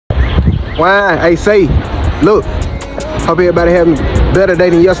Why? Hey, say, look, hope everybody having a better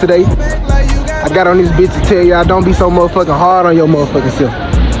day than yesterday. I got on this bitch to tell y'all, don't be so motherfucking hard on your motherfucking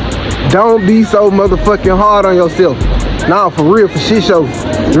self. Don't be so motherfucking hard on yourself. Nah, for real, for shit show.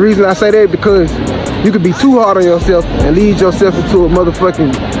 The reason I say that is because you could be too hard on yourself and lead yourself into a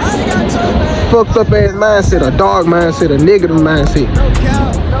motherfucking fucked up ass mindset, a dog mindset, a negative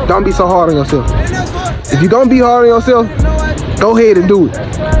mindset. Don't be so hard on yourself. If you're gonna be hard on yourself, go ahead and do it.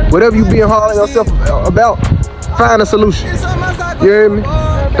 Whatever you being hard on yourself about, find a solution. You hear me?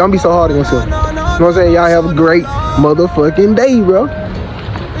 Don't be so hard on yourself. You know what I'm saying? Y'all have a great motherfucking day, bro.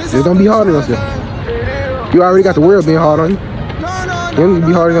 Just don't be hard on yourself. You already got the world being hard on you. You don't need to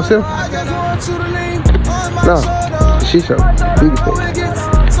be hard on yourself. Nah, shit show. Biggest thing.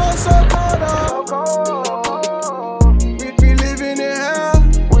 We living in hell,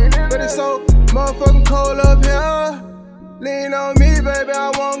 but it's so motherfucking cold up here. Lean on me, baby,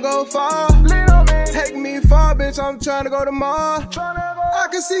 I won't go far. Take me far, bitch, I'm trying to go to Mars. I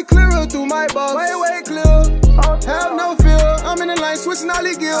can see clearer through my box. Way clear. Have no fear. I'm in the line switching all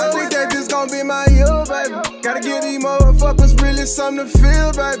these gears. I think that this gon' be my year, baby. Gotta give these motherfuckers really something to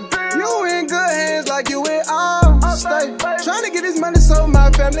feel, baby. You in good hands like you in all state. Trying to get this money so my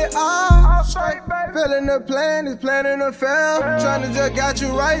family all straight. Feeling the plan is planning to fail. Trying to just got you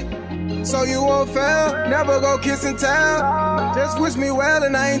right, so you won't fail. Never go kiss and tell. Just wish me well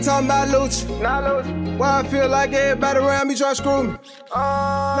and I ain't talking about Lucci. Why I feel like everybody around me try to screw me.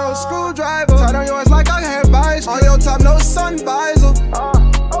 No screwdriver. Tight on your ass like I have vice. On your top, no sun visor.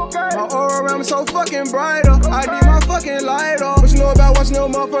 My aura around me so fucking brighter. I need my fucking lighter. What you know about watching your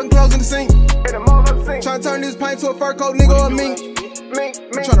motherfucking clothes in the sink? Tryna turn this paint to a fur coat nigga or a mink.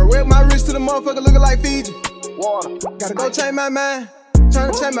 Tryna rip my wrist to the motherfucker looking like Fiji. Gotta go change my mind.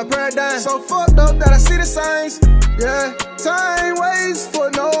 Tryna change my paradigm. So fucked up that I see the signs. Yeah, time waits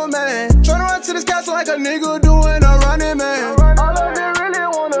for no man. Tryna run to this castle like a nigga doing a running man. All of they really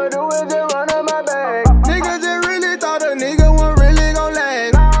wanna do is just run in my bag. Niggas just really thought a nigga wasn't really gon'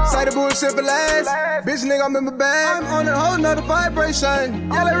 last. Say the bullshit for last. Bitch nigga, I'm in my bag. I'm on a whole nother vibration.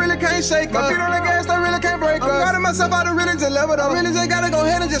 Yeah, they really can't shake up. Feet on the gas, they really can't break up. I'm proud of myself, I done really just leveled up. Really just gotta go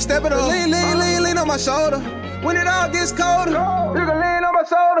ahead and just step it up. Lean on my shoulder. When it all gets colder, you can lean on my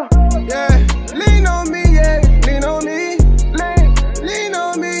shoulder. Yeah, lean on me, yeah, lean on me. Lean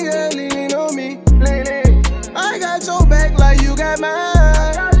on me, yeah, lean on me. I got your back like you got mine.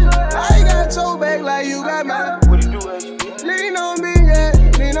 I got your back like you got mine. Lean on me, yeah,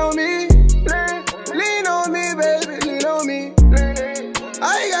 lean on me. Lean on me, baby, lean on me.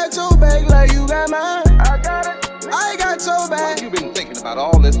 I got your back like you got mine. I got your back. What have you been thinking about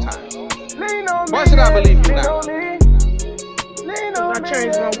all this time? Why should I believe you now? I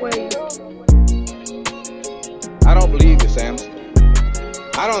changed my ways. I don't believe you, Sam's.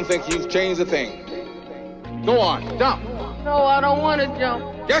 I don't think you've changed a thing. Go on, jump. No, I don't want to jump.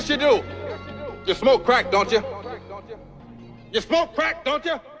 Yes, you do. You smoke crack, don't you? You smoke crack, don't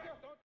you?